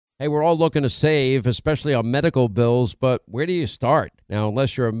Hey, we're all looking to save, especially on medical bills, but where do you start? Now,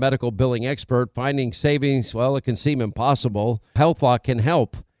 unless you're a medical billing expert, finding savings, well, it can seem impossible. HealthLock can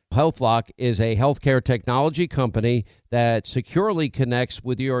help. HealthLock is a healthcare technology company that securely connects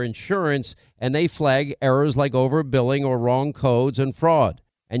with your insurance, and they flag errors like overbilling or wrong codes and fraud.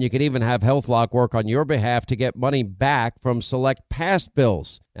 And you can even have HealthLock work on your behalf to get money back from select past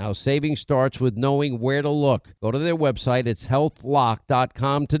bills. Now, saving starts with knowing where to look. Go to their website. It's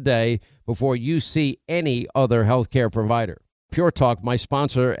healthlock.com today before you see any other healthcare provider. Pure Talk, my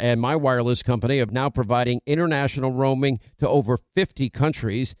sponsor and my wireless company, are now providing international roaming to over 50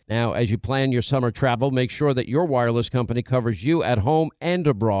 countries. Now, as you plan your summer travel, make sure that your wireless company covers you at home and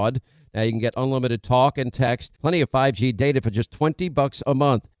abroad. Now, you can get unlimited talk and text, plenty of 5G data for just $20 a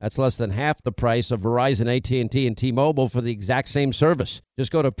month. That's less than half the price of Verizon, AT&T, and T-Mobile for the exact same service.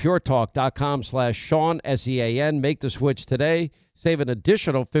 Just go to puretalk.com/Sean, S-E-A-N. Make the switch today. Save an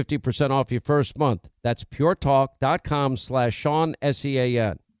additional 50% off your first month. That's puretalk.com/Sean,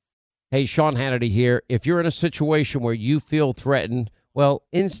 S-E-A-N. Hey, Sean Hannity here. If you're in a situation where you feel threatened, well,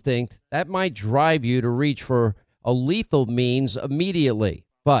 instinct, that might drive you to reach for a lethal means immediately.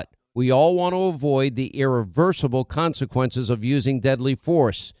 But we all want to avoid the irreversible consequences of using deadly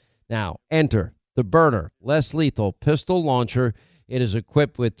force. Now, enter the Byrna less lethal pistol launcher. It is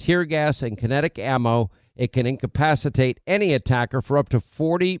equipped with tear gas and kinetic ammo. It can incapacitate any attacker for up to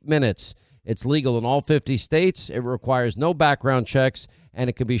 40 minutes. It's legal in all 50 states. It requires no background checks, and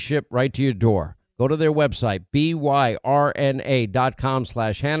it can be shipped right to your door. Go to their website,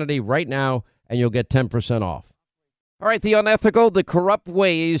 byrna.com/Hannity right now, and you'll get 10% off. All right, the unethical, the corrupt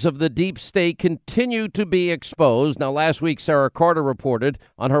ways of the deep state continue to be exposed. Now, last week, Sarah Carter reported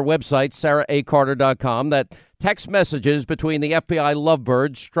on her website, sarahacarter.com, that text messages between the FBI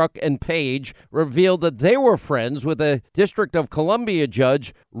lovebirds, Strzok and Page, revealed that they were friends with a District of Columbia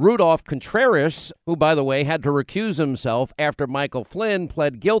judge, Rudolph Contreras, who, by the way, had to recuse himself after Michael Flynn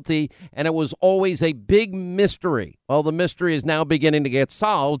pled guilty, and it was always a big mystery. Well, the mystery is now beginning to get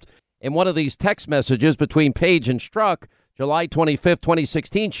solved. In one of these text messages between Page and Strzok, July 25th,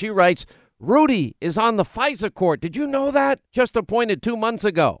 2016, she writes, "Rudy is on the FISA court. Did you know that? Just appointed 2 months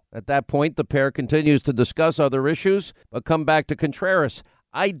ago." At that point, the pair continues to discuss other issues, but come back to Contreras.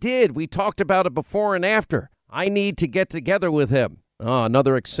 "I did. We talked about it before and after. I need to get together with him."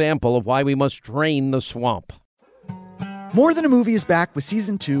 Another example of why we must drain the swamp. More Than a Movie is back with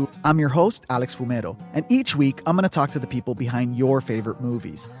Season 2. I'm your host, Alex Fumero, and each week I'm going to talk to the people behind your favorite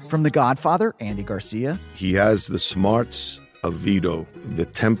movies. From The Godfather, Andy Garcia. He has the smarts of Vito, the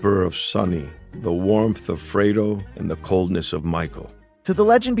temper of Sonny, the warmth of Fredo, and the coldness of Michael. To the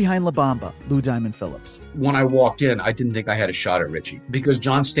legend behind La Bamba, Lou Diamond Phillips. When I walked in, I didn't think I had a shot at Richie because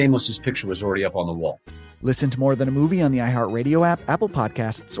John Stamos' picture was already up on the wall. Listen to More Than a Movie on the iHeartRadio app, Apple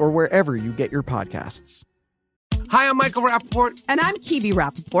Podcasts, or wherever you get your podcasts. Hi, I'm Michael Rappaport. And I'm Kibi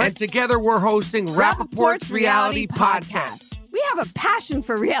Rappaport. And together we're hosting Rappaport's Reality Podcast. We have a passion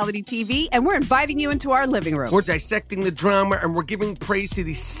for reality TV, and we're inviting you into our living room. We're dissecting the drama, and we're giving praise to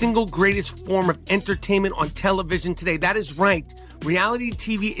the single greatest form of entertainment on television today. That is right. Reality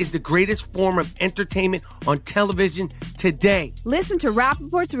TV is the greatest form of entertainment on television today. Listen to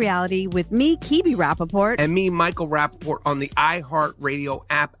Rappaport's Reality with me, Kibi Rappaport. And me, Michael Rappaport, on the iHeartRadio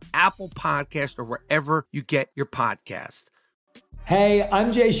app, Apple Podcast, or wherever you get your podcast. Hey,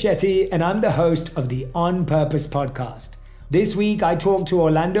 I'm Jay Shetty, and I'm the host of the On Purpose podcast. This week, I talked to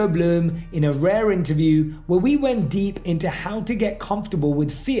Orlando Bloom in a rare interview where we went deep into how to get comfortable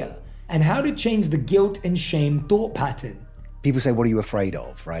with fear and how to change the guilt and shame thought pattern. People say, what are you afraid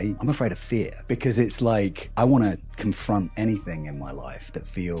of, right? I'm afraid of fear because it's like I want to confront anything in my life that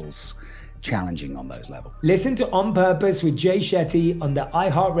feels challenging on those levels. Listen to On Purpose with Jay Shetty on the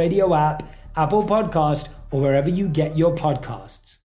iHeartRadio app, Apple Podcast, or wherever you get your podcasts.